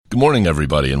Good morning,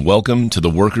 everybody, and welcome to the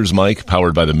Workers' Mic,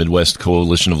 powered by the Midwest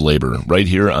Coalition of Labor, right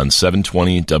here on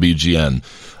 720 WGN.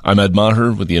 I'm Ed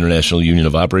Maher with the International Union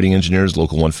of Operating Engineers,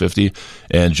 Local 150,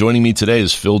 and joining me today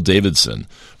is Phil Davidson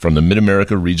from the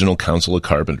Mid-America Regional Council of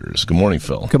Carpenters. Good morning,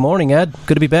 Phil. Good morning, Ed.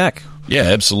 Good to be back. Yeah,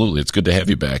 absolutely. It's good to have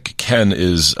you back. Ken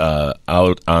is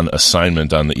out on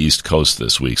assignment on the East Coast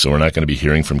this week, so we're not going to be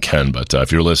hearing from Ken, but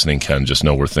if you're listening, Ken, just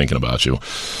know we're thinking about you.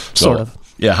 Sort of.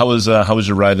 Yeah, how was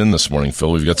your ride in this morning,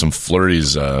 Phil? We've got some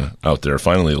flurries out there.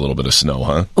 Finally, a little bit of snow,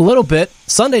 huh? A little bit.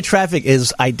 Sunday traffic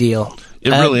is ideal.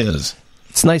 It really is.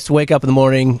 It's nice to wake up in the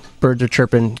morning, birds are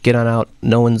chirping, get on out.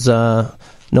 No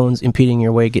one's impeding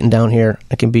your way getting down here.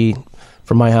 I can be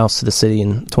from my house to the city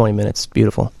in 20 minutes.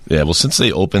 Beautiful. Yeah, well, since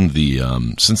they opened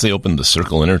the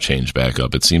Circle interchange back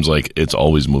up, it seems like it's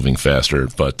always moving faster.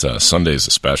 But Sundays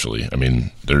especially. I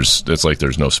mean, it's like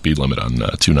there's no speed limit on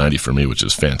 290 for me, which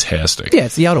is fantastic. Yeah,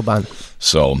 it's the Autobahn.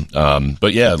 So,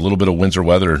 but yeah, a little bit of winter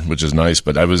weather, which is nice.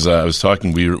 But I was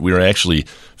talking. We were actually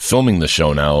filming the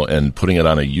show now and putting it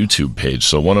on a YouTube page.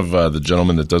 So one of the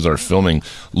gentlemen that does our filming,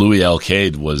 Louis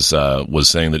Alcade, was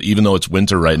saying that even though it's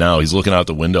winter right now, he's looking out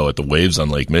the window at the waves on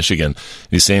Lake Michigan.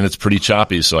 He's saying it's pretty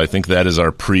choppy. So I think that is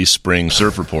our pre-spring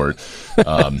surf report.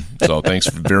 So thanks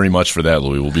very much for that,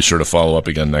 Louis. We'll be sure to follow up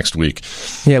again next week.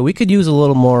 Yeah, we could use a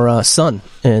little more sun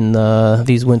in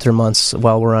these winter months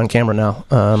while we're on camera now.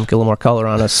 Get a little more color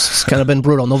on us. It's kind of been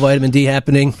brutal. No vitamin D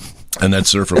happening. And that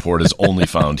surf report is only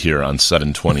found here on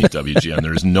 720 WGN.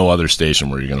 There's no other station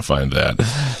where you're going to find that.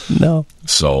 No.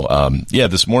 So,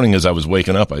 this morning as I was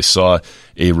waking up, I saw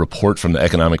a report from the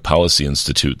Economic Policy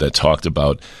Institute that talked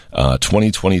about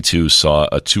 2022 saw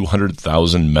a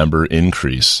 200,000 member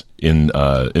increase in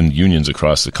unions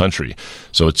across the country.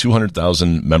 So a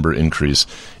 200,000 member increase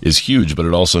is huge, but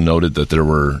it also noted that there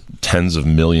were tens of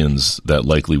millions that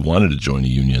likely wanted to join a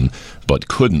union but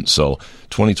couldn't. So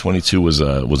 2022 was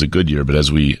a good year, but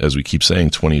as we keep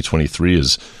saying, 2023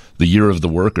 is the year of the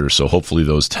worker. So hopefully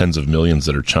those tens of millions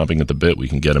that are chomping at the bit, we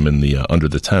can get them in the under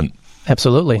the tent.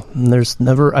 Absolutely.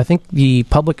 I think the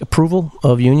public approval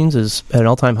of unions is at an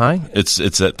all-time high. It's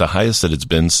at the highest that it's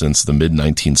been since the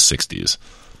mid-1960s.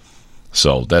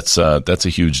 So that's a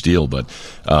huge deal. But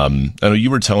I know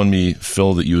you were telling me,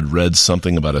 Phil, that you had read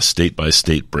something about a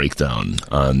state-by-state breakdown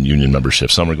on union membership.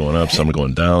 Some are going up, some are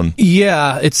going down.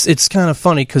 Yeah, it's kind of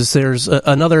funny because there's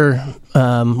another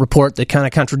report that kind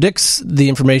of contradicts the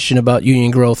information about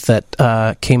union growth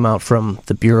that came out from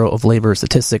the Bureau of Labor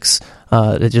Statistics.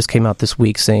 That just came out this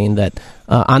week saying that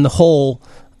on the whole,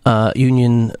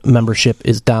 union membership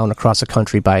is down across the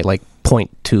country by like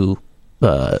 0.2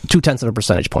 0.2 of a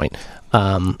percentage point.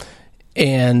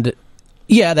 And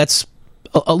yeah, that's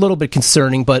a little bit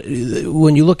concerning, but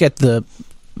when you look at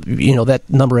that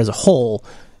number as a whole,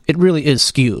 it really is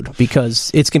skewed because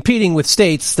it's competing with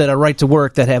states that are right to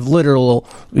work that have literal,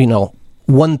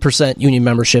 1% union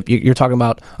membership. You're talking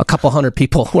about a couple hundred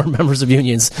people who are members of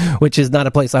unions, which is not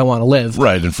a place I want to live.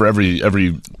 Right, and for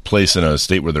every place in a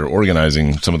state where they're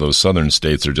organizing, some of those southern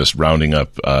states are just rounding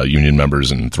up union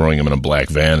members and throwing them in a black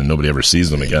van, and nobody ever sees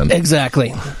them again.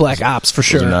 Exactly, black ops for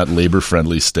sure. Those are not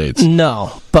labor-friendly states.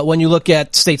 No, but when you look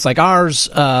at states like ours,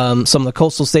 some of the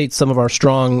coastal states, some of our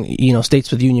strong,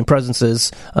 states with union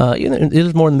presences, it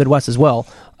is more in the Midwest as well.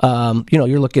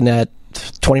 You're looking at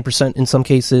 20% in some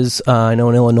cases. I know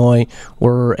in Illinois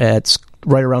we're at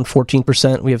right around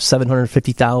 14%. We have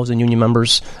 750,000 union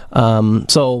members.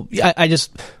 So I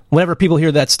just, whenever people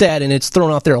hear that stat, and it's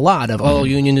thrown out there a lot of,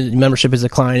 union membership is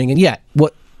declining, and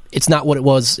it's not what it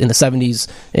was in the 70s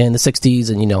and the 60s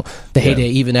and, the heyday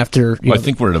even after... I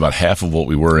think we're at about half of what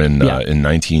we were in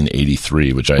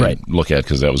 1983, which I look at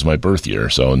because that was my birth year.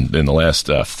 So in the last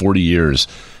 40 years,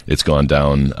 it's gone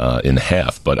down in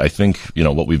half. But I think,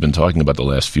 what we've been talking about the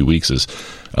last few weeks is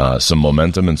some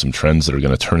momentum and some trends that are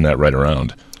going to turn that right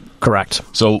around. Correct.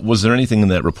 So was there anything in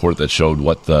that report that showed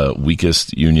what the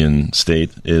weakest union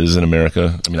state is in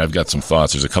America? I mean, I've got some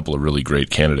thoughts. There's a couple of really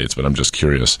great candidates, but I'm just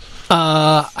curious.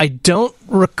 I don't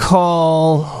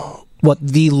recall what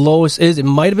the lowest is. It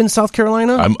might have been South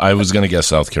Carolina. I was going to guess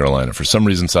South Carolina. For some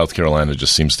reason, South Carolina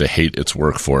just seems to hate its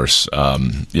workforce,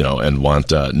 and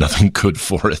want nothing good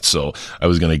for it. So I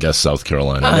was going to guess South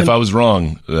Carolina. And if I was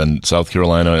wrong, then South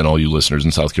Carolina and all you listeners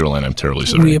in South Carolina, I'm terribly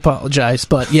sorry. We apologize.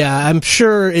 But yeah, I'm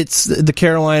sure it's the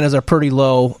Carolinas are pretty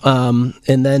low. And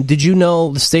then did you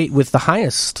know the state with the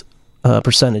highest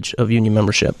percentage of union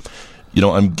membership?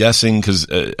 I'm guessing because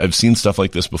I've seen stuff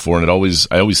like this before, and I always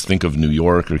think of New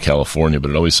York or California, but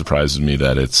it always surprises me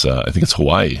that I think it's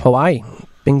Hawaii. Hawaii.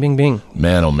 Bing, bing, bing.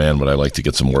 Man, oh man, would I like to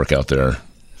get some work out there.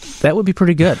 That would be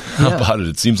pretty good. How about it?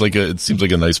 It seems like a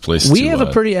nice place. We have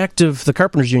a pretty active, the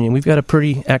Carpenters Union. We've got a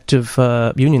pretty active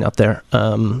union out there.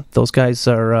 Those guys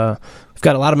are. We've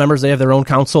got a lot of members. They have their own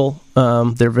council.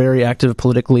 They're very active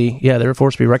politically. Yeah, they're a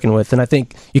force to be reckoned with. And I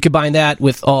think you combine that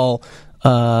with all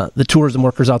the tourism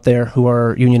workers out there who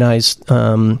are unionized.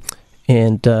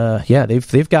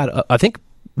 They've got I think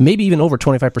maybe even over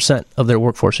 25% of their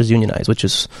workforce is unionized,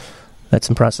 that's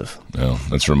impressive. Yeah,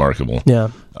 that's remarkable.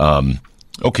 Yeah.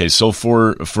 Okay, so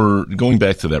for going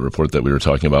back to that report that we were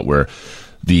talking about, where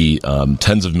the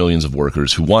tens of millions of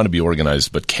workers who want to be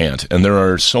organized but can't, and there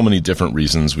are so many different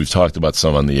reasons. We've talked about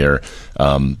some on the air,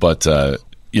 but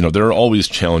there are always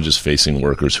challenges facing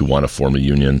workers who want to form a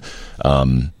union.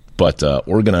 But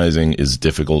organizing is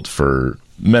difficult for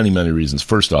many, many reasons.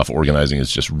 First off, organizing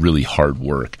is just really hard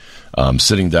work.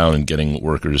 Sitting down and getting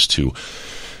workers to,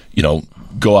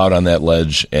 go out on that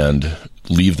ledge and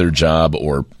leave their job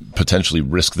or potentially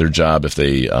risk their job if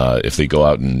they go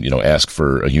out and ask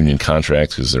for a union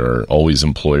contract, because there are always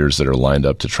employers that are lined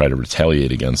up to try to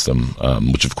retaliate against them,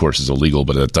 which of course is illegal,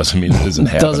 but that doesn't mean it isn't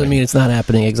happening. Doesn't mean it's not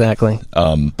happening, exactly.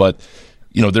 But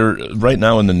there right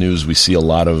now in the news we see a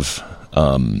lot of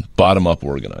bottom-up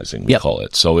organizing, we call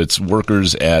it. So it's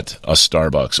workers at a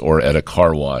Starbucks or at a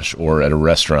car wash or at a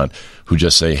restaurant who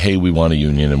just say, hey, we want a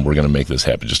union and we're going to make this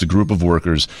happen. Just a group of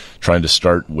workers trying to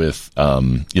start with,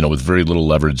 with very little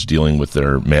leverage, dealing with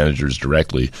their managers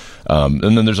directly.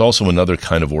 And then there's also another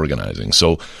kind of organizing.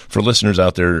 So for listeners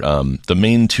out there, the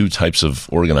main two types of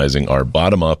organizing are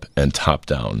bottom-up and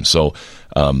top-down. So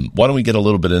why don't we get a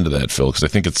little bit into that, Phil? Because I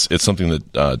think it's something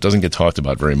that doesn't get talked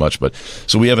about very much. But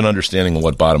so we have an understanding of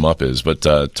what bottom up is, but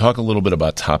talk a little bit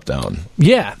about top down.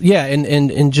 Yeah,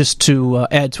 and just to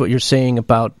add to what you're saying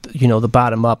about the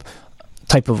bottom up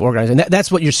type of organizing,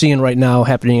 that's what you're seeing right now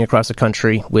happening across the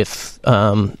country with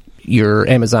your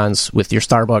Amazons, with your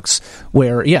Starbucks,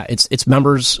 where it's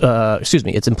members,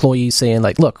 it's employees saying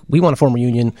like, look, we want to form a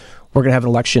union. We're going to have an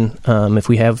election. If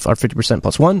we have our 50%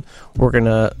 plus one, we're going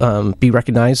to be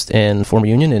recognized and form a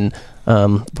union, and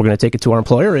we're going to take it to our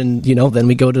employer, and then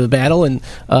we go to the battle and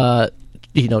try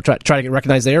to get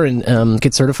recognized there and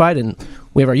get certified, and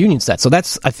we have our union set. So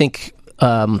that's, I think,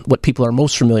 what people are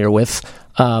most familiar with,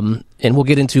 and we'll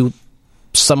get into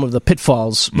some of the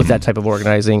pitfalls with that type of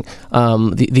organizing.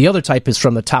 The other type is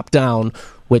from the top down,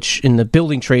 which in the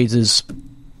building trades is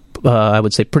I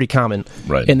would say pretty common.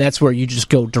 Right. And that's where you just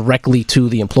go directly to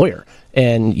the employer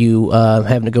and you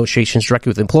have negotiations directly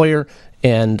with the employer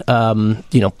and,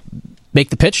 make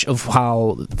the pitch of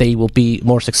how they will be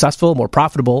more successful, more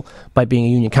profitable by being a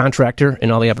union contractor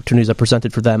and all the opportunities that are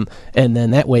presented for them. And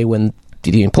then that way, when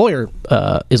the employer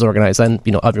is organized, then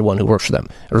everyone who works for them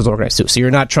is organized too. So you're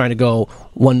not trying to go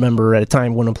one member at a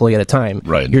time, one employee at a time.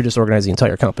 Right. You're just organizing the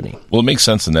entire company. Well, it makes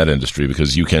sense in that industry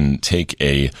because you can take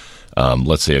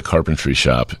let's say a carpentry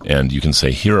shop, and you can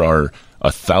say, here are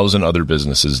 1,000 other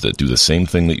businesses that do the same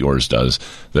thing that yours does,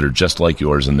 that are just like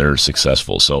yours, and they're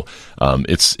successful. So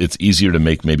it's easier to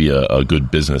make maybe a good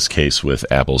business case with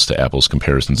apples to apples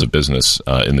comparisons of business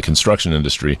in the construction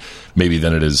industry, maybe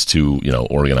than it is to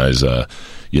organize an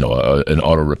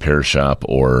auto repair shop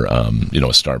or a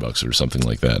Starbucks or something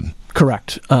like that.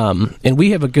 Correct. And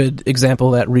we have a good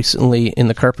example of that recently in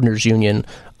the Carpenters Union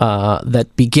that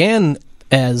began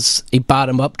as a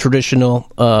bottom-up traditional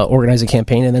organizing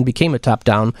campaign and then became a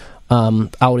top-down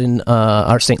out in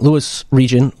our St. Louis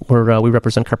region where we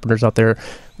represent carpenters out there.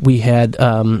 We had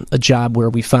a job where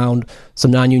we found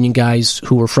some non-union guys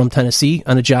who were from Tennessee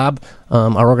on a job.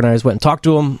 Our organizers went and talked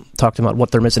to them about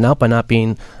what they're missing out by not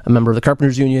being a member of the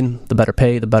Carpenters Union, the better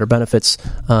pay, the better benefits,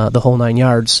 the whole nine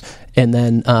yards. And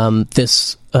then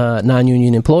this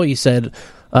non-union employee said,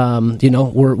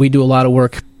 we do a lot of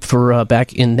work for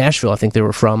back in Nashville, I think they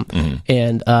were from. Mm-hmm.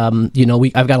 And,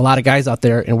 I've got a lot of guys out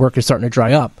there and work is starting to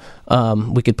dry up.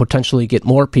 We could potentially get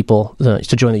more people to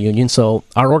join the union. So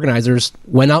our organizers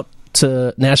went out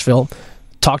to Nashville,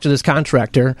 talked to this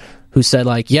contractor who said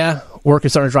work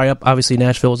is starting to dry up. Obviously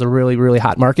Nashville was a really, really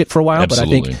hot market for a while,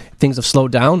 Absolutely. But I think things have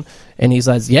slowed down. And he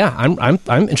says, I'm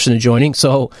interested in joining.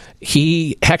 So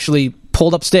he actually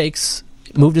pulled up stakes,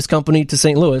 moved his company to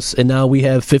St. Louis, and now we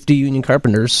have 50 union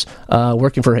carpenters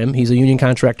working for him. He's a union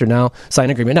contractor now,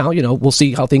 signed agreement. Now, we'll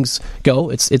see how things go.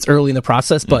 It's early in the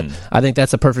process, but I think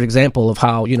that's a perfect example of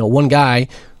how, one guy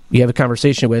you have a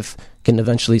conversation with can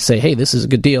eventually say, hey, this is a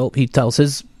good deal. He tells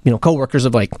his, coworkers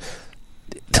of the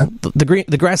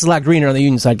grass is a lot greener on the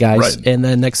union side, guys. Right. And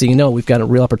then next thing you know, we've got a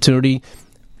real opportunity.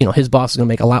 his boss is going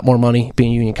to make a lot more money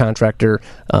being a union contractor.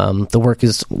 The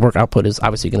work output is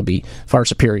obviously going to be far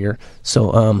superior.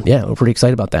 So we're pretty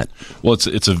excited about that. Well,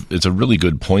 it's a really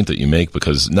good point that you make,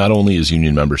 because not only is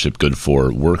union membership good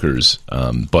for workers,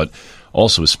 but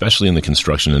also, especially in the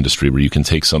construction industry, where you can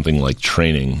take something like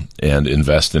training and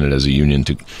invest in it as a union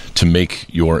to make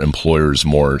your employers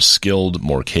more skilled,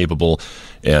 more capable,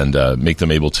 and make them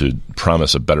able to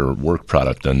promise a better work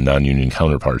product than non-union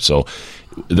counterparts. So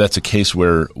that's a case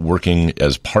where working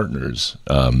as partners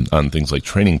on things like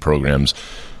training programs,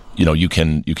 you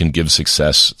can give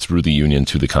success through the union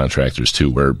to the contractors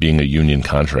too, where being a union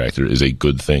contractor is a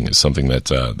good thing. It's something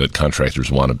that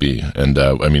contractors want to be. And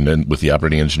and with the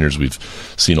operating engineers, we've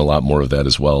seen a lot more of that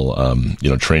as well.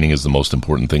 Training is the most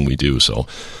important thing we do. So,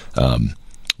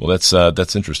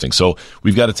 that's interesting. So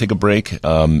we've got to take a break.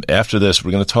 After this,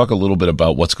 we're going to talk a little bit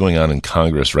about what's going on in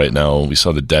Congress right now. We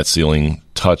saw the debt ceiling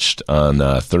touched on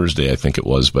Thursday, I think it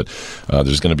was, but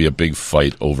there's going to be a big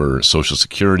fight over Social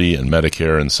Security and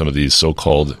Medicare and some of these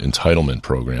so-called entitlement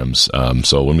programs.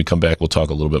 So when we come back, we'll talk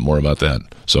a little bit more about that.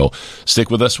 So stick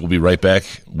with us. We'll be right back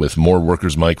with more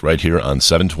Workers' Mic right here on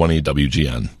 720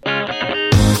 WGN.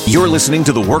 You're listening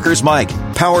to the Workers' Mic,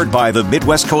 powered by the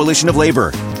Midwest Coalition of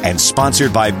Labor and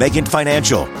sponsored by Megent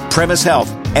Financial, Premise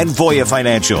Health, and Voya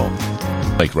Financial.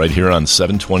 Like right here on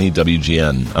 720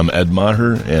 WGN. I'm Ed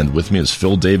Maher, and with me is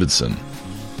Phil Davidson.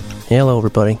 Hello,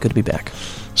 everybody. Good to be back.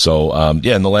 So,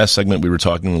 in the last segment, we were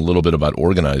talking a little bit about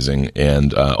organizing,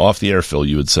 and off the air, Phil,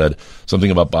 you had said something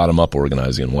about bottom-up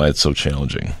organizing and why it's so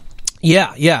challenging.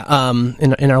 Yeah.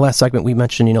 In our last segment, we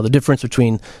mentioned, the difference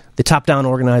between the top-down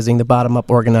organizing, the bottom-up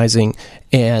organizing,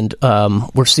 and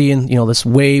we're seeing, this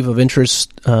wave of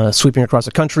interest sweeping across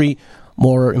the country.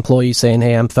 More employees saying,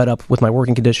 hey, I'm fed up with my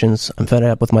working conditions. I'm fed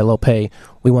up with my low pay.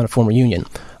 We want to form a union.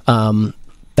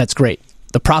 That's great.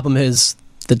 The problem is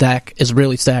the deck is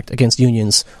really stacked against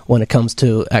unions when it comes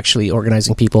to actually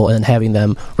organizing people and having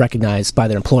them recognized by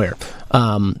their employer.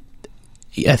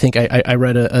 I think I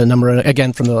read a number,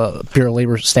 again, from the Bureau of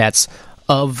Labor stats,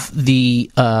 of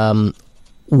the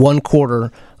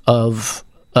 1/4 of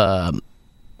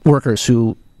workers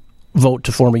who vote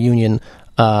to form a union,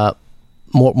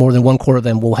 more than 1/4 of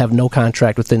them will have no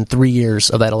contract within 3 years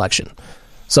of that election.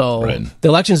 So The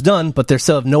election's done, but they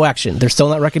still have no action. They're still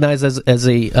not recognized as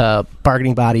a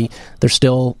bargaining body. They're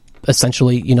still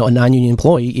essentially, a non-union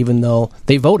employee, even though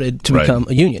they voted to become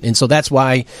a union. And so that's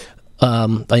why,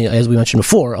 as we mentioned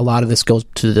before, a lot of this goes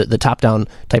to the top-down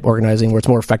type organizing, where it's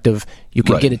more effective. You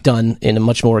can get it done in a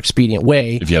much more expedient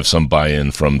way if you have some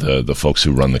buy-in from the folks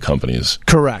who run the companies.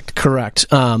 Correct.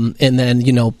 And then,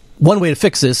 one way to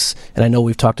fix this, and I know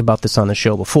we've talked about this on the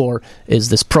show before, is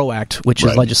this PRO Act, which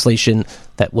is legislation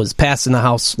that was passed in the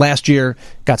House last year,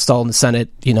 got stalled in the Senate.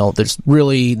 There's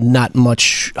really not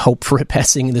much hope for it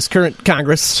passing in this current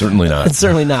Congress. Certainly not.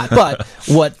 Certainly not. But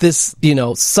what this,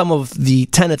 some of the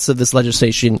tenets of this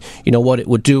legislation, what it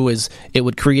would do is it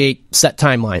would create set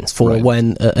timelines for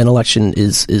when an election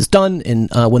is done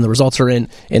and when the results are in,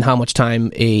 and how much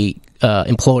time a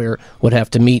employer would have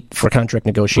to meet for contract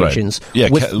negotiations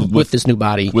with this new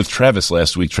body. With Travis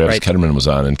last week, Travis Ketterman was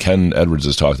on, and Ken Edwards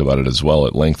has talked about it as well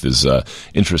at length, is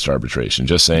interest arbitration.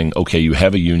 Just saying, okay, you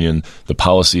have a union. The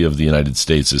policy of the United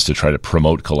States is to try to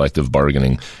promote collective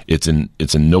bargaining. It's in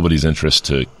nobody's interest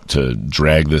to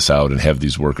drag this out and have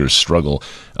these workers struggle.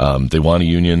 They want a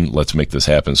union. Let's make this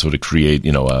happen. So to create,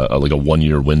 like a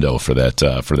 1-year window for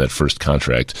that first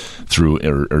contract through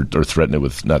or threaten it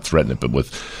with, not threaten it, but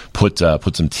with put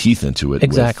some teeth into it.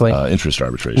 Exactly. With interest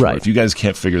arbitration. Right. If you guys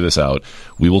can't figure this out,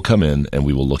 we will come in and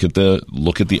we will look at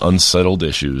the unsettled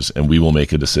issues and we will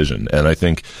make a decision. And I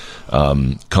think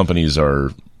companies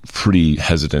are pretty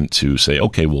hesitant to say,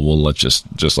 okay, well, we'll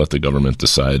just let the government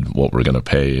decide what we're going to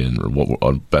pay and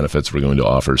what benefits we're going to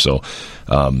offer. So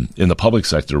in the public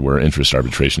sector, where interest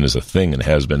arbitration is a thing and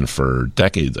has been for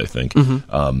decades, I think,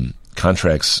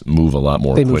 contracts move a lot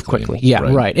more quickly. They move quickly.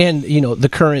 Yeah, right. And, the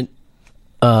current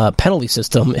penalty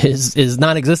system is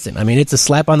non-existent. I mean, it's a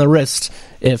slap on the wrist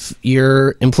if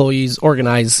your employees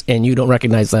organize and you don't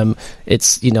recognize them.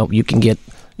 It's, you can get,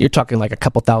 you're talking like a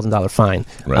couple $1,000 fine.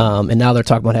 Right. And now they're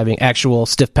talking about having actual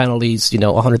stiff penalties,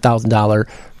 $100,000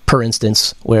 per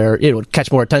instance, where it would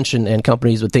catch more attention and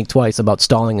companies would think twice about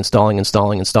stalling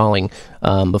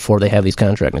before they have these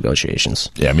contract negotiations.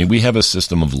 Yeah, I mean, we have a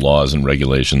system of laws and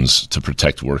regulations to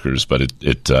protect workers, but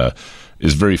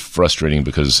is very frustrating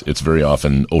because it's very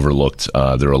often overlooked.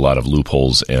 There are a lot of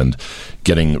loopholes, and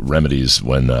getting remedies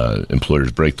when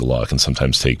employers break the law can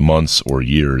sometimes take months or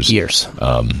years.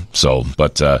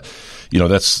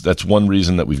 That's one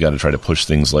reason that we've got to try to push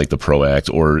things like the PRO Act,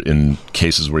 or in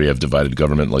cases where you have divided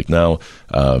government like now,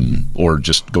 or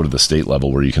just go to the state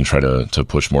level where you can try to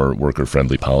push more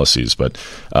worker-friendly policies. But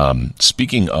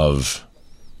speaking of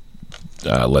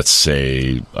let's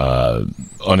say,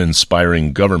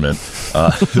 uninspiring government.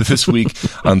 This week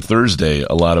on Thursday,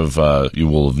 a lot of you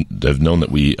will have known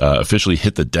that we officially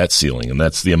hit the debt ceiling, and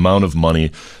that's the amount of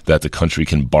money that the country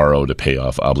can borrow to pay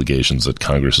off obligations that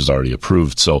Congress has already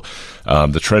approved. So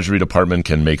the Treasury Department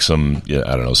can make some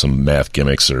math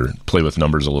gimmicks or play with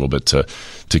numbers a little bit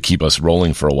to keep us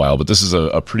rolling for a while. But this is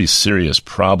a pretty serious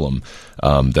problem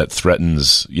that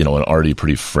threatens, an already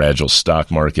pretty fragile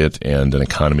stock market and an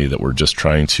economy that we're just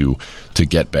trying to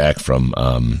get back from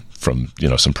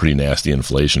some pretty nasty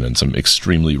inflation and some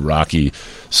extremely rocky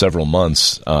several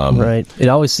months. Right. It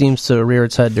always seems to rear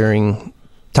its head during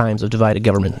times of divided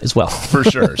government as well. For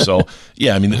sure. So,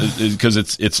 yeah, I mean, because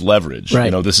it's leverage.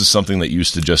 Right. This is something that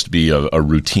used to just be a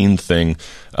routine thing,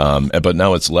 but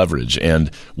now it's leverage.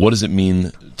 And what does it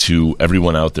mean to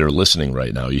everyone out there listening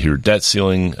right now? You hear debt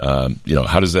ceiling.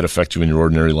 How does that affect you in your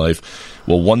ordinary life?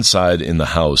 Well, one side in the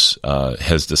House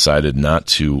has decided not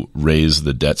to raise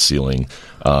the debt ceiling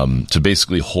to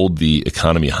basically hold the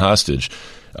economy hostage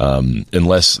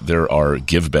unless there are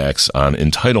givebacks on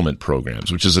entitlement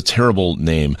programs, which is a terrible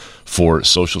name for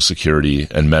Social Security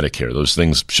and Medicare. Those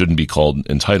things shouldn't be called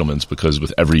entitlements because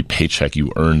with every paycheck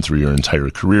you earn through your entire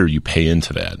career, you pay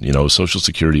into that. Social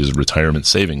Security is retirement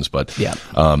savings, but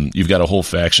you've got a whole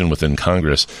faction within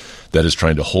Congress that is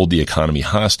trying to hold the economy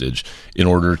hostage in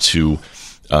order to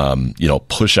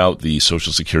push out the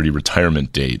Social Security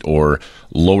retirement date or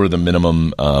lower the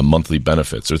minimum monthly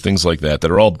benefits or things like that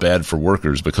are all bad for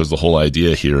workers because the whole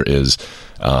idea here is,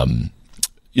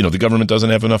 the government doesn't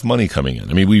have enough money coming in.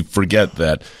 I mean, we forget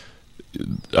that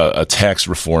a tax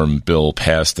reform bill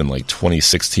passed in like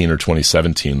 2016 or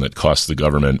 2017 that cost the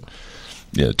government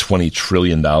 $20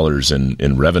 trillion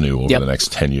in revenue over the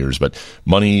next 10 years. But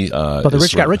money... but the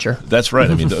rich got richer. That's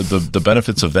right. I mean, the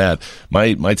benefits of that,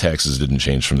 my taxes didn't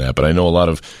change from that, but I know a lot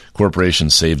of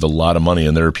corporations saved a lot of money,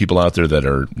 and there are people out there that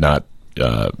are not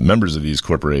members of these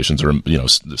corporations or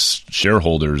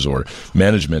shareholders or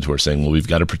management who are saying, well, we've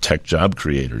got to protect job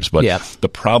creators. But the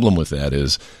problem with that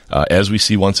is, as we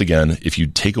see once again, if you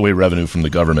take away revenue from the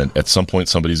government, at some point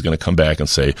somebody's going to come back and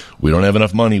say, we don't have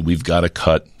enough money, we've got to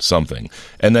cut something.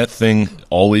 And that thing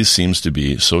always seems to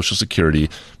be Social Security,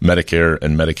 Medicare,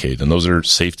 and Medicaid. And those are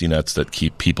safety nets that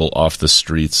keep people off the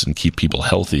streets and keep people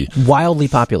healthy. Wildly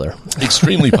popular.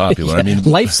 Extremely popular. I mean,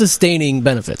 life-sustaining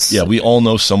benefits. Yeah, we all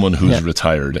know someone who's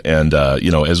retired, and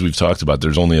as we've talked about,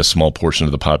 there's only a small portion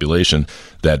of the population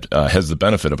that has the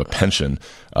benefit of a pension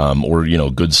or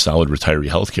good solid retiree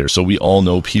health care. So we all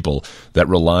know people that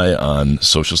rely on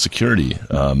Social Security.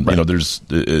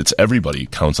 It's everybody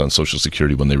counts on Social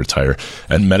Security when they retire,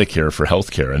 and Medicare for health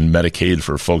care, and Medicaid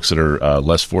for folks that are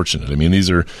less fortunate. I mean,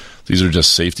 these are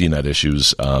just safety net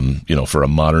issues, for a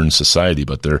modern society,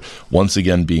 but they're once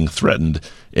again being threatened,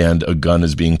 and a gun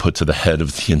is being put to the head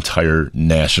of the entire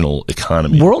national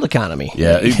economy. World economy.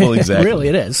 Yeah, well, exactly. Really,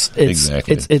 it is.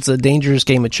 Exactly. It's a dangerous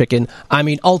game of chicken. I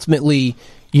mean, ultimately,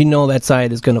 that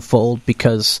side is going to fold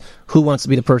because who wants to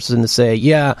be the person to say,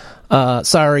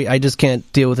 sorry, I just can't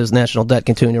deal with this national debt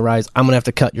continuing to rise. I'm going to have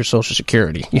to cut your Social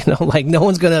Security. No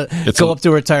one's going to go up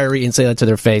to a retiree and say that to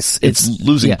their face. It's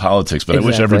losing politics, but exactly.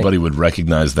 I wish everybody would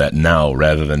recognize that now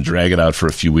rather than drag it out for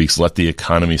a few weeks, let the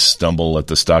economy stumble, let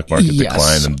the stock market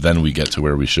decline, and then we get to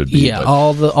where we should be. Yeah,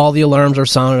 but all the alarms are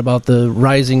sounding about the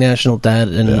rising national debt,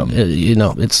 and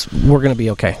we're going to be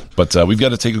okay. But we've got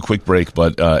to take a quick break,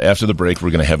 but after the break,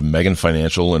 we're going to have Megent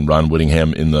Financial and Ron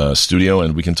Whittingham in the studio,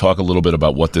 and we can talk a little bit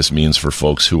about what this means for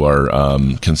folks who are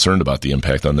concerned about the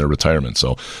impact on their retirement.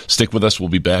 So stick with us. We'll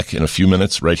be back in a few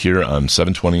minutes right here on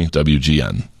 720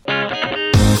 WGN.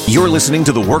 You're listening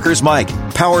to The Workers' Mic,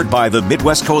 powered by the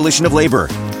Midwest Coalition of Labor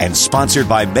and sponsored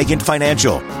by Megent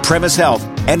Financial, Premise Health,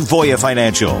 and Voya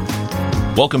Financial.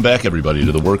 Welcome back, everybody,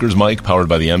 to The Workers' Mic, powered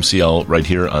by the MCL right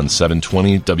here on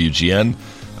 720 WGN.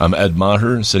 I'm Ed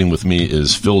Maher. Sitting with me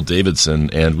is Phil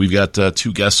Davidson, and we've got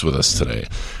two guests with us today.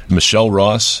 Michelle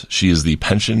Ross, she is the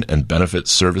Pension and Benefit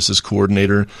Services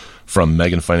Coordinator from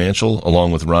Megent Financial,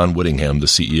 along with Ron Whittingham, the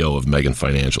CEO of Megent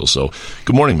Financial. So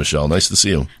good morning, Michelle. Nice to see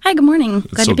you. Hi, good morning.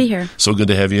 Glad to be here. So good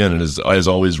to have you in. And as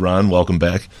always, Ron, welcome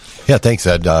back. Yeah, thanks,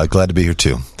 Ed. Glad to be here,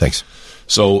 too. Thanks.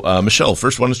 So, Michelle,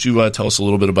 first, why don't you tell us a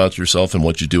little bit about yourself and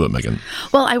what you do at Megent?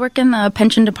 Well, I work in the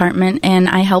pension department, and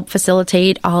I help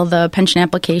facilitate all the pension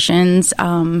applications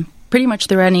pretty much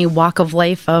through any walk of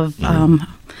life of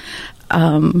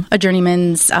a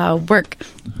journeyman's work.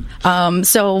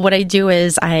 So what I do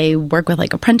is I work with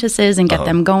like apprentices and get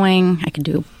them going. I can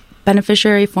do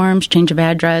beneficiary forms, change of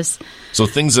address. So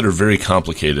things that are very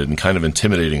complicated and kind of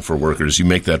intimidating for workers, you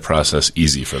make that process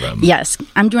easy for them. Yes.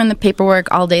 I'm doing the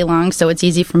paperwork all day long, so it's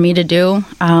easy for me to do.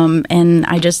 And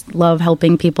I just love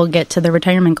helping people get to their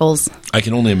retirement goals. I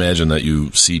can only imagine that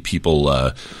you see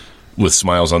people with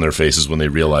smiles on their faces when they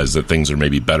realize that things are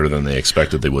maybe better than they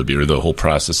expected they would be, or the whole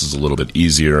process is a little bit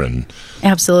easier. And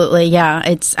absolutely, yeah.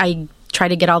 I try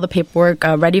to get all the paperwork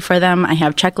ready for them. I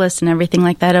have checklists and everything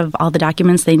like that of all the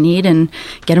documents they need and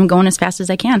get them going as fast as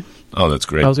I can. Oh, that's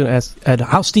great. I was going to ask, Ed,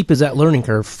 how steep is that learning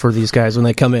curve for these guys when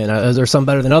they come in? Is there some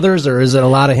better than others, or is it a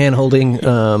lot of hand-holding?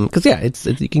 Because,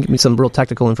 you can give me some real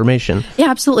technical information. Yeah,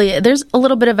 absolutely. There's a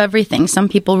little bit of everything. Some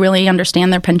people really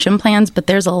understand their pension plans, but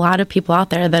there's a lot of people out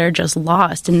there that are just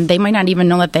lost, and they might not even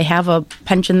know that they have a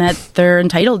pension that they're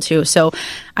entitled to. So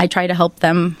I try to help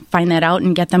them find that out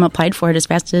and get them applied for it as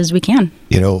fast as we can.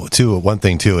 One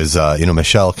thing, too, is,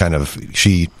 Michelle kind of,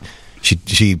 she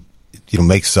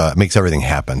makes everything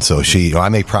happen. So I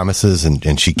make promises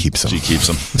and she keeps them. She keeps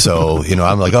them. So,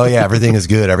 I'm like, oh yeah, everything is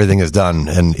good. Everything is done.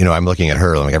 And, I'm looking at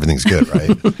her like everything's good,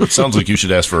 right? It sounds like you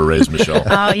should ask for a raise, Michelle.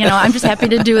 I'm just happy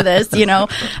to do this,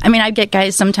 I get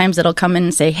guys sometimes that'll come in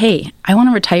and say, hey, I want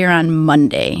to retire on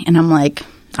Monday. And I'm like,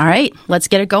 all right, let's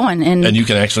get it going. And you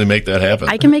can actually make that happen.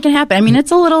 I can make it happen.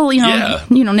 It's a little,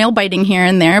 nail biting here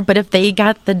and there, but if they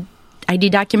got the ID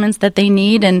documents that they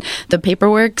need and the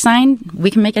paperwork signed,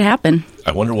 we can make it happen.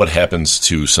 I wonder what happens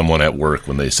to someone at work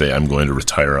when they say, I'm going to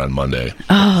retire on Monday.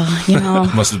 Oh,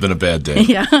 It must have been a bad day.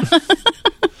 Yeah.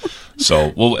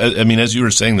 So, as you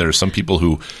were saying, there are some people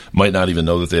who might not even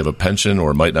know that they have a pension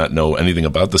or might not know anything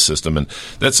about the system. And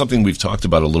that's something we've talked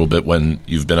about a little bit when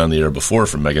you've been on the air before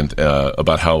from Megent,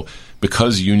 about how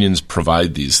because unions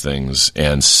provide these things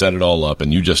and set it all up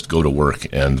and you just go to work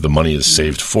and the money is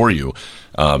saved for you,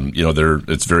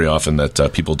 it's very often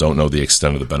that people don't know the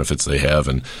extent of the benefits they have.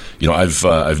 And,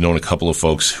 I've known a couple of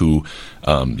folks who,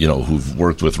 who've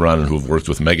worked with Ron and who've worked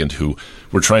with Megent who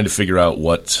were trying to figure out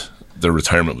what their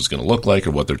retirement was going to look like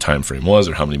or what their time frame was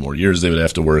or how many more years they would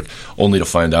have to work, only to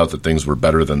find out that things were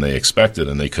better than they expected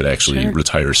and they could actually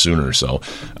retire sooner. So,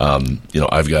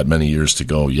 I've got many years to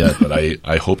go yet, but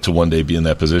I hope to one day be in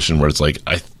that position where it's like,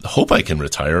 I hope I can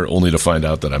retire only to find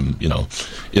out that I'm,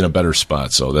 in a better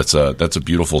spot. So that's a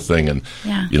beautiful thing and,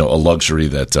 a luxury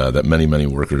that many, many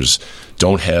workers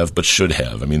don't have but should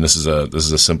have. This is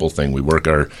a simple thing. We work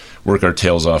our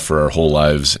tails off for our whole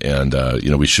lives and,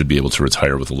 we should be able to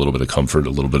retire with a little bit of comfort, a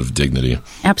little bit of dignity.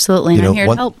 Absolutely. And I'm here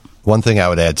to help. One thing I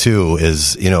would add, too,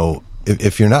 is,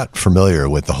 if you're not familiar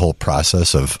with the whole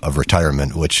process of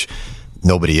retirement, which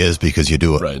nobody is because you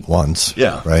do it once,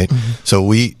 right? Mm-hmm. So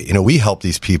we help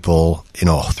these people,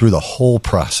 through the whole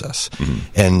process.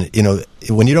 Mm-hmm. And,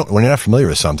 when you're not familiar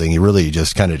with something, you really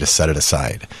just kind of just set it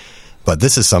aside. But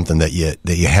this is something that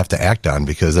you have to act on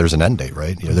because there's an end date,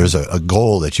 right? There's a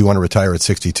goal that you want to retire at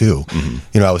 62.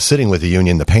 Mm-hmm. I was sitting with the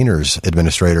union, the painters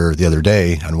administrator, the other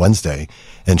day on Wednesday,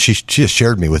 and she just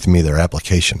shared with me their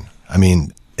application.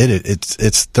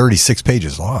 It's 36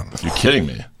 pages long. You're kidding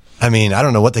me. I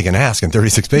don't know what they can ask in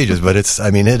 36 pages, but it's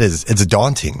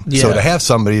daunting. Yeah. So to have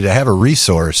somebody, to have a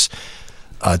resource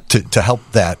to help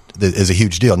that is a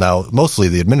huge deal. Now, mostly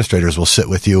the administrators will sit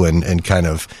with you and kind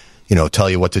of tell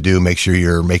you what to do, make sure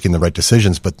you're making the right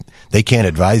decisions, but they can't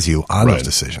advise you on those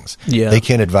decisions. Yeah. They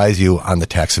can't advise you on the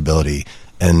taxability.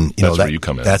 And, that's where you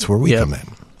come in. That's where we come in.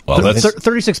 Well, that's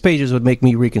 36 pages would make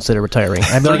me reconsider retiring.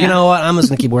 I'd be like, you know what? I'm just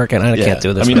going to keep working. I can't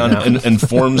do this. And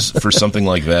forms for something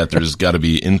like that, there's got to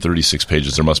be in 36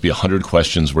 pages. There must be 100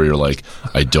 questions where you're like,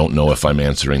 I don't know if I'm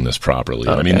answering this properly.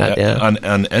 On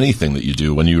anything that you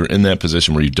do, when you're in that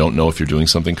position where you don't know if you're doing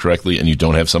something correctly and you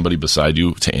don't have somebody beside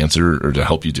you to answer or to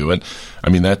help you do it,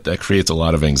 that creates a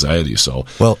lot of anxiety. So,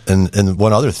 well, and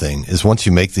one other thing is once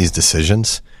you make these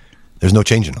decisions, there's no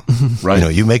changing them.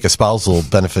 Right. You make a spousal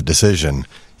benefit decision,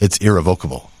 it's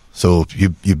irrevocable. So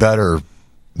you better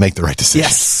make the right decision.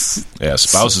 Yes. Yeah,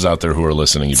 spouses out there who are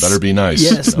listening, you better be nice.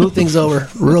 Yes, smooth things over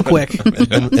real quick.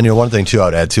 and one thing too I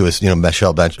would add too is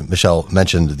Michelle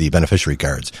mentioned the beneficiary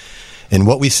cards, and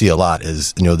what we see a lot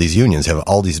is these unions have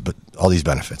all these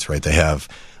benefits, right? They have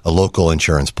a local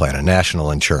insurance plan, a national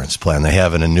insurance plan, they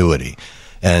have an annuity,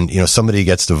 and somebody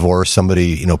gets divorced,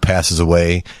 somebody passes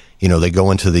away. They go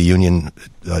into the union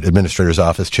administrator's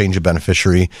office, change a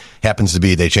beneficiary. Happens to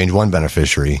be they change one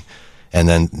beneficiary, and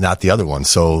then not the other one.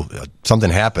 So something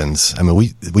happens. I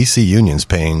mean, we see unions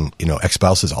paying,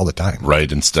 ex-spouses all the time.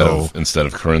 Right. Instead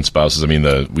of current spouses. I mean,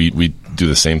 we do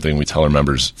the same thing. We tell our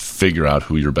members, figure out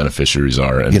who your beneficiaries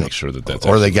are and make sure that's.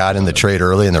 Or they got in the trade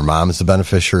early and their mom is the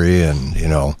beneficiary, and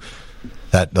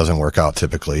that doesn't work out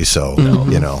typically. So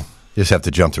you just have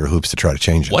to jump through hoops to try to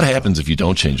change it. What happens if you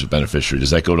don't change the beneficiary?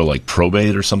 Does that go to like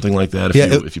probate or something like that?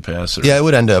 If you pass? Or? Yeah, it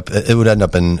would end up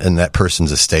in that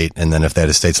person's estate, and then if that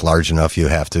estate's large enough, you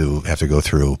have to go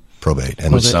through probate.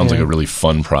 And which sounds like a really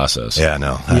fun process. Yeah,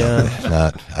 no,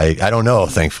 I don't know,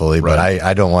 thankfully, but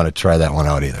I don't want to try that one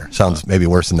out either. Sounds maybe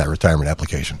worse than that retirement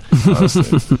application.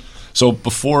 So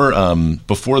before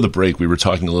the break, we were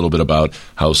talking a little bit about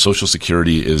how Social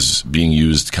Security is being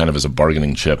used kind of as a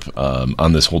bargaining chip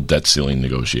on this whole debt ceiling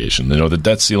negotiation. The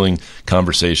debt ceiling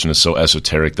conversation is so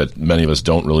esoteric that many of us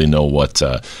don't really know what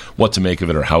to make of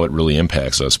it or how it really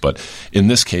impacts us. But in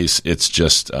this case, it's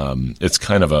just it's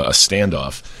kind of a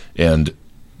standoff, and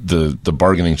the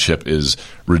bargaining chip is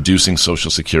reducing Social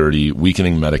Security,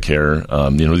 weakening Medicare.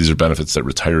 These are benefits that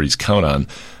retirees count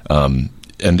on.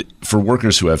 And for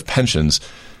workers who have pensions,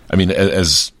 I mean,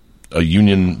 as a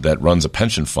union that runs a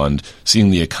pension fund,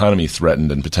 seeing the economy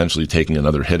threatened and potentially taking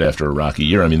another hit after a rocky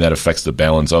year, I mean, that affects the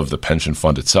balance of the pension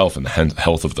fund itself and the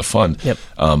health of the fund. Yep.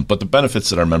 But the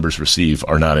benefits that our members receive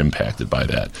are not impacted by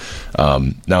that.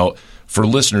 Now, for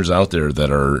listeners out there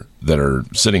that are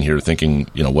sitting here thinking,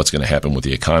 what's going to happen with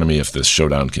the economy if this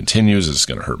showdown continues? Is this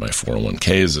going to hurt my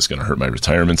 401k? Is this going to hurt my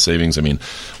retirement savings? I mean,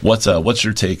 what's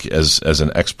your take as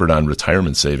an expert on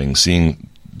retirement savings, seeing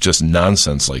just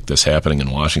nonsense like this happening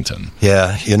in Washington?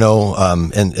 Yeah,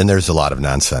 and there's a lot of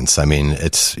nonsense. I mean,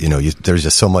 it's there's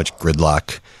just so much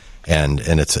gridlock. And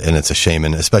it's a shame,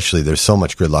 and especially there's so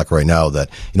much gridlock right now that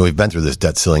we've been through this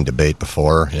debt ceiling debate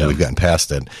before, and we've gotten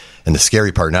past it. And the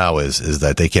scary part now is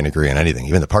that they can't agree on anything.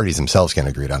 Even the parties themselves can't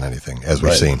agree on anything, as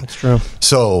we've seen. That's true.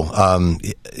 So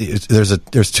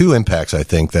there's two impacts, I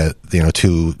think, that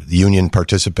to the union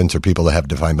participants or people that have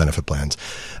defined benefit plans.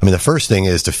 I mean, the first thing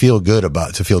is to feel good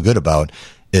about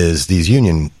is these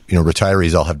union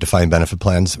retirees all have defined benefit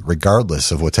plans,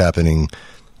 regardless of what's happening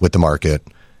with the market.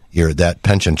 That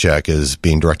pension check is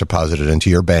being direct deposited into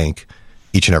your bank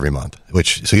each and every month,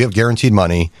 so you have guaranteed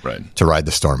money to ride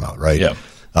the storm out, right? Yeah.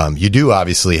 You do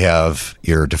obviously have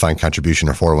your defined contribution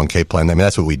or 401k plan. I mean,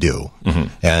 that's what we do.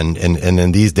 Mm-hmm. And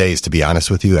in these days, to be honest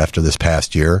with you, after this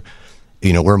past year,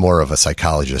 we're more of a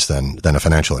psychologist than a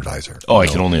financial advisor. Oh, I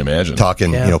can only imagine.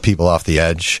 Talking, people off the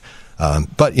edge.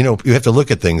 But, you have to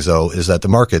look at things, though, is that the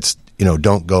markets,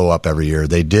 don't go up every year.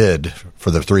 They did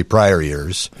for the 3 prior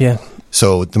years. Yeah.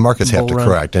 So the markets have to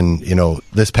correct. And,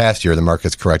 this past year, the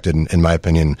markets corrected, in my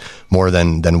opinion, more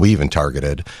than we even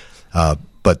targeted.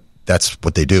 But that's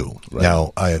what they do. Right.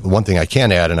 Now, one thing I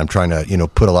can add, and I'm trying to,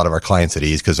 put a lot of our clients at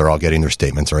ease because they're all getting their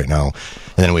statements right now.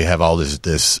 And then we have all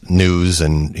this news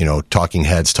and, talking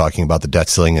heads talking about the debt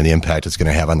ceiling and the impact it's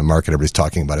going to have on the market. Everybody's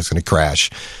talking about it's going to crash.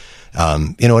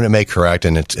 And it may correct,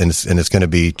 and it's going to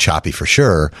be choppy for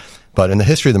sure. But in the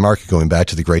history of the market, going back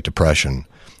to the Great Depression,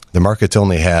 the market's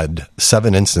only had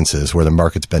 7 instances where the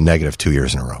market's been negative 2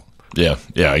 years in a row. Yeah,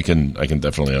 I can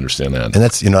definitely understand that.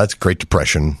 And that's Great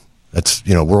Depression. That's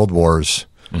World Wars.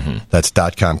 Mm-hmm. That's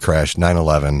 .com crash,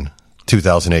 9/11,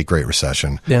 2008 Great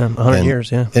Recession. Yeah, 100 years.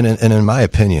 Yeah. And in my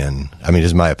opinion,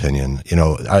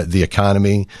 the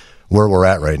economy where we're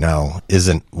at right now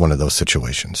isn't one of those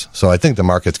situations. So I think the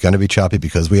market's going to be choppy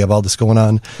because we have all this going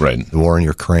on. Right. The war in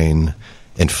Ukraine,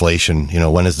 inflation.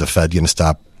 When is the Fed going to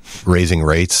stop raising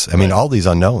rates? I mean, all these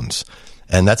unknowns.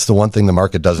 And that's the one thing the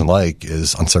market doesn't like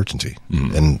is uncertainty.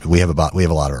 Mm-hmm. And we have a lot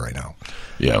of it right now.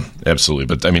 Yeah, absolutely.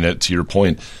 But I mean, to your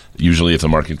point, usually if the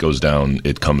market goes down,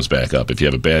 it comes back up. If you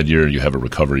have a bad year, you have a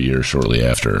recovery year shortly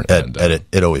after.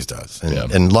 It always does.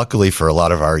 And luckily for a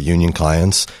lot of our union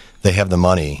clients, they have the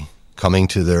money coming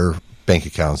to their bank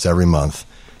accounts every month.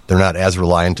 They're not as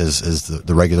reliant as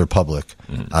the regular public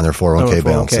on their 401k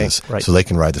balances, so they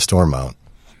can ride the storm out.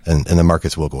 And the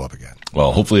markets will go up again.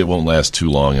 Well, hopefully it won't last too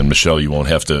long. And Michelle, you won't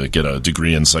have to get a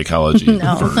degree in psychology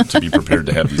to be prepared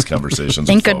to have these conversations.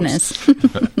 Thank goodness.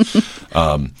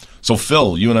 So,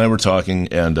 Phil, you and I were talking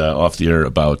and off the air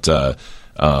about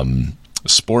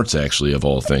sports, actually, of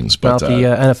all things. But the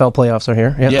NFL playoffs are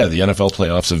here. Yep. Yeah, the NFL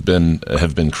playoffs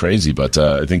have been crazy. But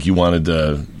I think you wanted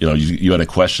you had a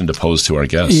question to pose to our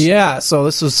guests. Yeah. So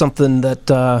this was something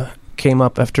that came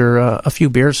up after a few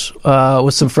beers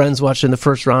with some friends watching the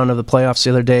first round of the playoffs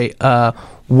the other day.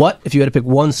 What if you had to pick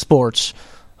one sport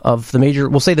of the major?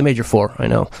 We'll say the major 4. I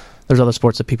know there's other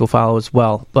sports that people follow as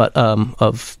well, but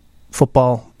of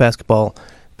football, basketball,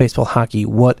 baseball, hockey.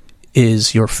 What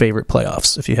is your favorite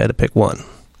playoffs if you had to pick one?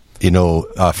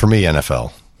 For me,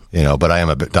 NFL. But I am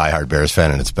a diehard Bears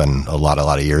fan, and it's been a lot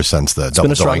of years since the double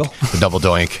doink. The double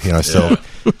doink.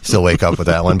 Still wake up with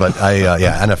that one. But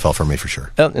NFL for me for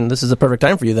sure. Oh, and this is the perfect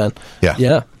time for you then.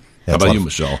 Yeah. How about you,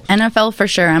 Michelle? NFL for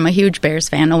sure. I'm a huge Bears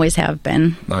fan. Always have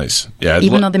been. Nice. Yeah.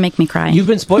 Even though they make me cry. You've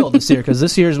been spoiled this year because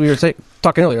this year's, we were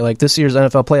talking earlier, like this year's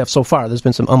NFL playoffs so far, there's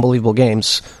been some unbelievable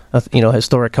games.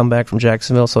 Historic comeback from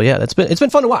Jacksonville. So yeah, it's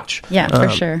been fun to watch. Yeah, for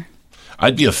sure.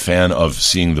 I'd be a fan of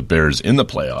seeing the Bears in the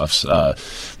playoffs,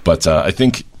 but I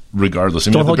think regardless,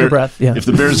 don't hold your breath. Yeah. If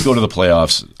the Bears go to the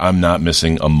playoffs, I'm not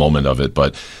missing a moment of it.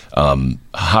 But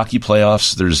hockey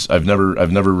playoffs, I've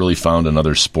never really found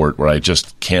another sport where I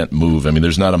just can't move. I mean,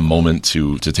 there's not a moment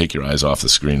to take your eyes off the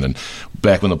screen. And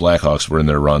back when the Blackhawks were in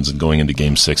their runs and going into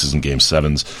Game 6s and Game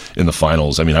 7s in the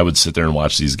finals, I mean, I would sit there and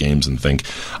watch these games and think,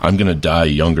 I'm going to die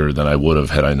younger than I would have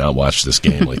had I not watched this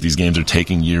game. Like, these games are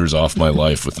taking years off my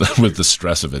life with the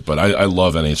stress of it. But I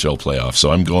love NHL playoffs,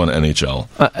 so I'm going NHL.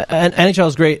 And NHL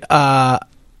is great. I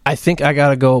think I got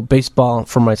to go baseball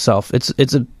for myself.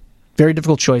 It's a very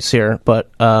difficult choice here, but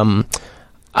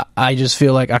I just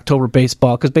feel like October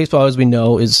baseball, because baseball, as we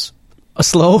know, is a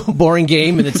slow, boring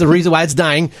game, and it's the reason why it's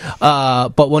dying.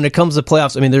 But when it comes to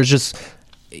playoffs, I mean, there's just,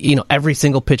 every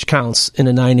single pitch counts in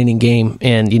a 9-inning game,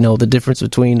 and, the difference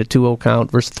between a 2-0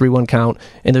 count versus 3-1 count,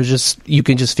 and you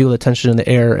can just feel the tension in the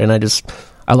air, and I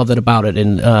love that about it.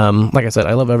 And like I said,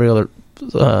 I love every other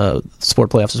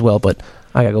sport playoffs as well, but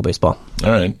I gotta go baseball.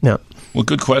 All right. Yeah. Well,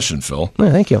 good question, Phil.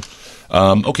 Yeah, thank you.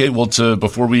 Okay, well,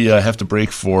 before we have to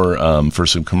break for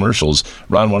some commercials,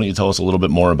 Ron, why don't you tell us a little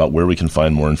bit more about where we can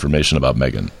find more information about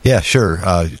Megent? Yeah, sure.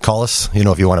 Call us,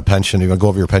 if you want a pension, you want to go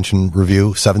over your pension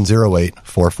review,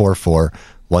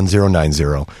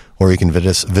 708-444-1090, or you can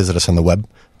visit us on the web,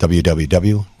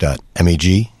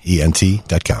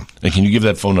 www.megent.com. And can you give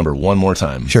that phone number one more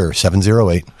time? Sure,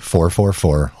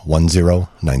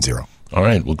 708-444-1090. All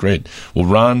right, well, great. Well,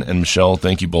 Ron and Michelle,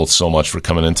 thank you both so much for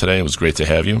coming in today. It was great to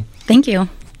have you. Thank you.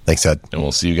 Thanks, Ed. And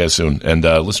we'll see you guys soon. And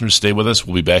listeners, stay with us.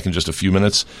 We'll be back in just a few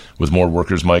minutes with more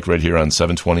Workers' Mic right here on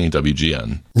 720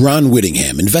 WGN. Ron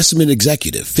Whittingham, Investment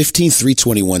Executive,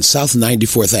 15321 South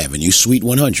 94th Avenue, Suite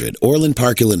 100, Orland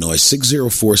Park, Illinois,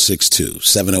 60462,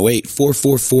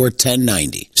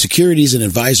 708-444-1090. Securities and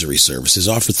advisory services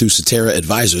offered through Cetera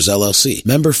Advisors, LLC,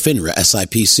 member FINRA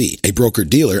SIPC, a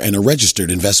broker-dealer and a registered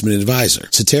investment advisor.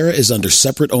 Cetera is under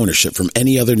separate ownership from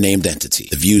any other named entity.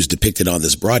 The views depicted on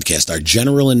this broadcast are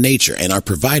general in nature and are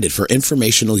provided for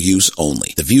informational use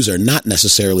only. The views are not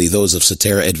necessarily those of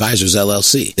Cetera Advisors,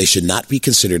 LLC. They should not be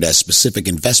considered as specific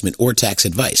investment or tax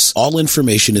advice. All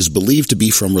information is believed to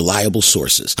be from reliable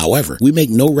sources. However, we make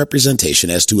no representation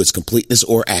as to its completeness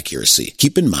or accuracy.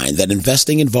 Keep in mind that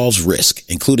investing involves risk,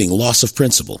 including loss of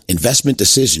principal. Investment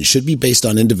decisions should be based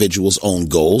on individuals' own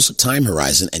goals, time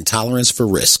horizon, and tolerance for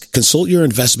risk. Consult your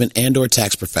investment and/or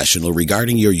tax professional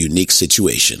regarding your unique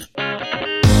situation.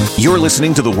 You're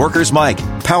listening to The Workers' Mic,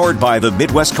 powered by the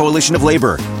Midwest Coalition of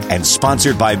Labor and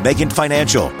sponsored by Megent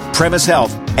Financial, Premise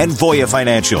Health, and Voya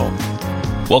Financial.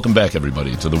 Welcome back,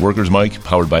 everybody, to The Workers' Mic,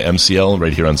 powered by MCL,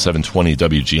 right here on 720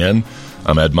 WGN.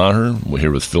 I'm Ed Maher. We're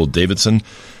here with Phil Davidson,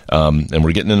 and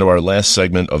we're getting into our last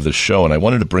segment of the show, and I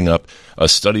wanted to bring up a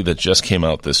study that just came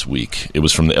out this week. It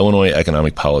was from the Illinois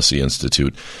Economic Policy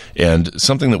Institute, and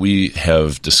something that we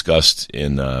have discussed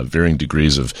in varying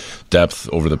degrees of depth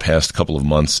over the past couple of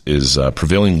months is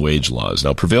prevailing wage laws.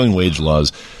 Now, prevailing wage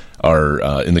laws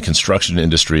are, in the construction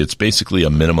industry, it's basically a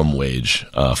minimum wage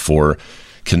for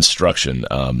construction.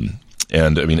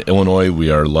 And, I mean, Illinois,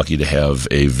 we are lucky to have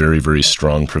a very, very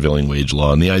strong prevailing wage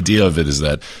law. And the idea of it is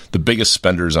that the biggest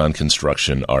spenders on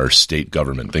construction are state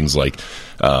government, things like,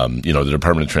 the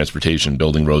Department of Transportation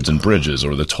building roads and bridges,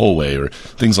 or the tollway, or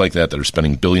things like that are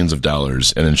spending billions of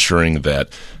dollars and ensuring that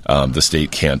the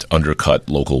state can't undercut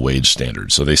local wage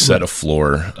standards. So they set a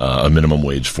floor, a minimum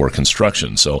wage for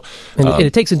construction. So, and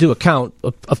it takes into account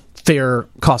a fair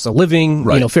cost of living,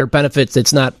 right, fair benefits.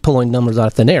 It's not pulling numbers out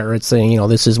of thin air. It's saying,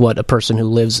 this is what a person who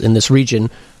lives in this region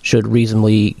should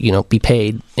reasonably, be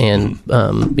paid, and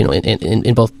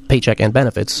in both paycheck and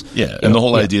benefits. Yeah, and the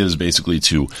whole idea is basically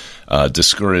to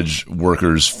discourage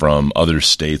workers from other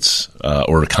states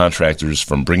or contractors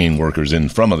from bringing workers in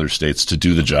from other states to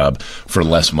do the job for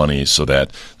less money, so that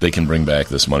they can bring back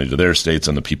this money to their states,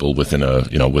 and the people within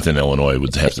within Illinois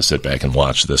would have to sit back and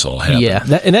watch this all happen. Yeah,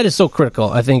 that is so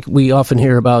critical. I think we often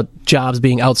hear about jobs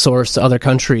being outsourced to other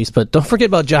countries, but don't forget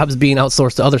about jobs being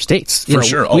outsourced to other states.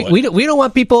 Sure. We don't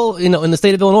want people, in the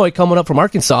state of Illinois coming up from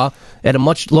Arkansas at a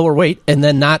much lower rate and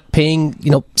then not paying,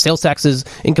 sales taxes,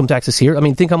 income taxes here. I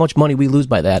mean, think how much money we lose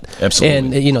by that.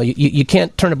 Absolutely. And, you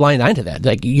can't turn a blind eye to that.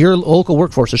 Like, your local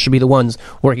workforces should be the ones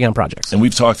working on projects. And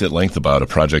we've talked at length about a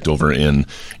project over in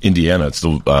Indiana. It's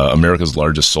the America's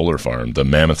largest solar farm, the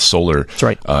Mammoth Solar. That's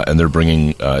right. And they're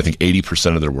bringing, I think,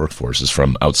 80% of their workforce is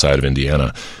from outside of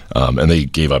Indiana. And they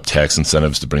gave up tax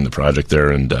incentives to bring the project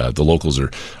there, and the locals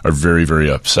are very, very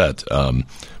upset.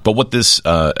 But what this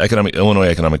Illinois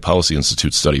Economic Policy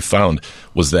Institute study found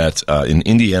was that in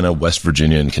Indiana, West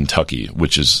Virginia, and Kentucky,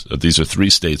 these are 3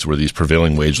 states where these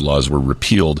prevailing wage laws were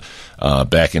repealed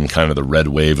back in kind of the red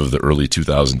wave of the early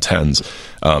 2010s,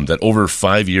 that over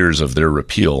 5 years of their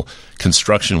repeal,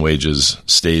 construction wages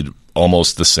stayed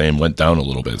almost the same, went down a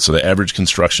little bit. So the average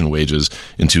construction wages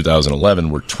in 2011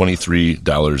 were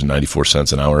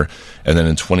 $23.94 an hour. And then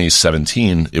in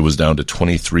 2017, it was down to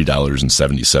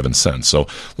 $23.77. So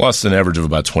lost an average of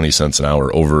about 20 cents an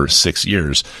hour over 6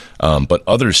 years. But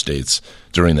other states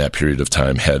during that period of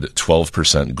time had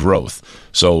 12% growth.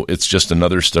 So it's just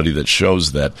another study that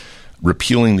shows that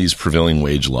repealing these prevailing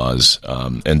wage laws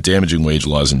and damaging wage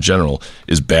laws in general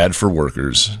is bad for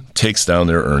workers, takes down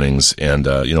their earnings, and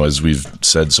as we've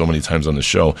said so many times on the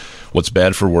show, what's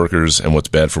bad for workers and what's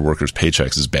bad for workers'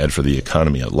 paychecks is bad for the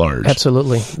economy at large.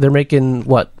 Absolutely. They're making,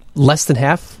 less than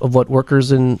half of what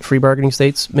workers in free bargaining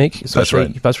states make? That's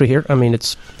right. Especially here. I mean,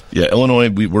 it's... Yeah, Illinois,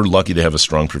 we're lucky to have a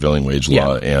strong prevailing wage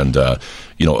law and, a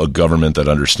government that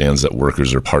understands that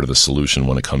workers are part of the solution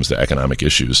when it comes to economic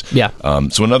issues. Yeah.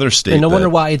 So another state... And no wonder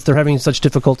why they're having such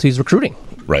difficulties recruiting.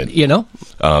 Right.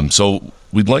 So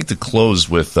we'd like to close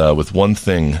with one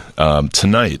thing.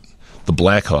 Tonight, the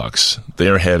Blackhawks, they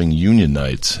are having union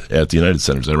night at the United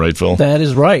Center. Is that right, Phil? That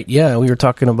is right. Yeah, we were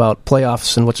talking about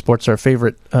playoffs and what sports are our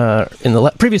favorite in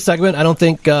the previous segment. I don't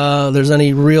think there's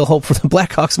any real hope for the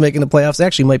Blackhawks making the playoffs. They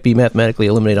actually might be mathematically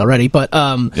eliminated already. But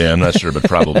yeah, I'm not sure, but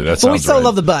probably that sounds but we still right.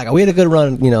 love the Blackhawks. We had a good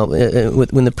run,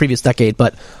 in the previous decade.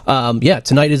 But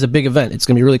tonight is a big event. It's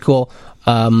going to be really cool.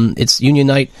 It's union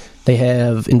night. They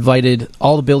have invited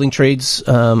all the building trades.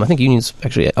 I think unions,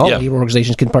 actually, all labor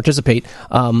organizations can participate.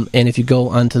 And if you go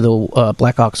onto the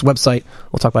Blackhawks website,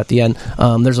 we'll talk about it at the end,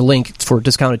 there's a link for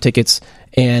discounted tickets.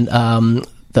 And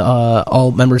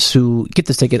all members who get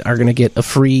this ticket are going to get a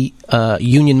free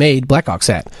union-made Blackhawks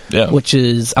hat, which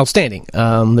is outstanding.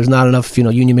 There's not enough,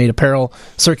 union-made apparel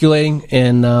circulating,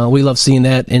 and we love seeing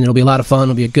that. And it'll be a lot of fun.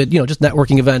 It'll be a good, just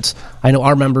networking event. I know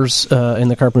our members in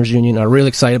the Carpenters Union are really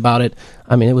excited about it.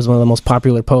 I mean, it was one of the most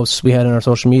popular posts we had in our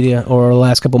social media over the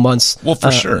last couple months. Well,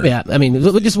 for sure. Yeah, I mean,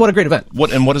 just what a great event.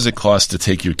 What does it cost to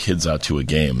take your kids out to a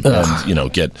game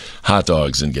and get hot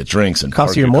dogs and get drinks and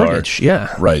cost park your car? mortgage?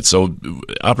 Yeah, right. So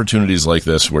opportunities like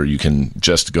this where you can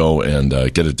just go and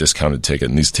get a discounted ticket,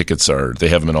 and these tickets they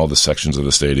have them in all the sections of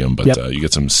the stadium, but you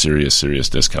get some serious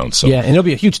discounts. So and it'll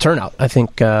be a huge turnout. I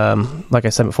think, like I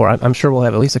said before, I'm sure we'll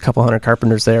have at least a couple hundred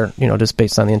carpenters there. Just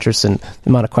based on the interest and the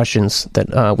amount of questions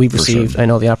that we've received. Sure. I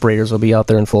know the operators will be out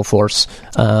there in full force.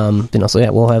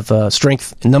 We'll have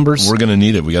strength in numbers. We're going to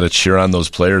need it. We got to cheer on those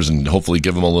players and hopefully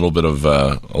give them a little bit of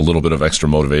extra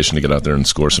motivation to get out there and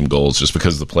score some goals. Just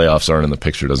because the playoffs aren't in the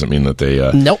picture doesn't mean that they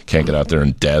can't get out there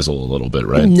and dazzle a little bit,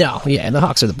 right? No, and the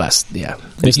Hawks are the best. Yeah,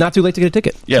 it's not too late to get a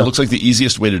ticket. Yeah, so. It looks like the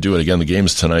easiest way to do it. Again, the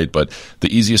game's tonight, but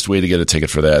the easiest way to get a ticket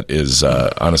for that is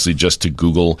honestly just to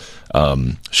Google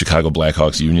Chicago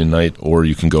Blackhawks Union Night, or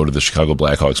you can go to the Chicago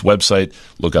Blackhawks website,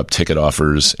 look up ticket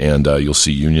offers, and you'll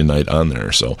see Union Night on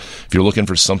there. So if you're looking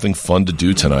for something fun to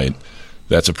do tonight,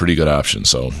 that's a pretty good option.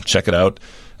 So check it out.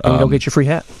 And go get your free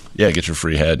hat. Yeah, get your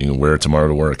free hat. You can wear it tomorrow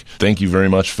to work. Thank you very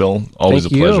much, Phil. Always a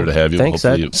pleasure to have you. Thanks,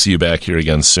 hopefully see you back here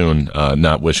again soon.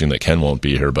 Not wishing that Ken won't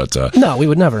be here, but... no, we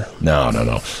would never.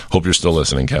 No. Hope you're still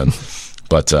listening, Ken.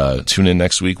 But tune in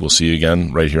next week. We'll see you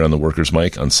again right here on the Workers'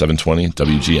 Mic on 720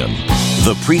 WGN.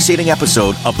 The preceding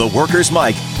episode of the Workers'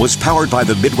 Mic was powered by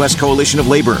the Midwest Coalition of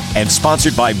Labor and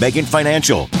sponsored by Megent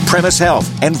Financial, Premise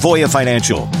Health, and Voya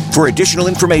Financial. For additional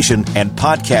information and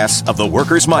podcasts of the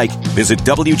Workers' Mic, visit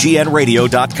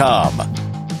WGNradio.com.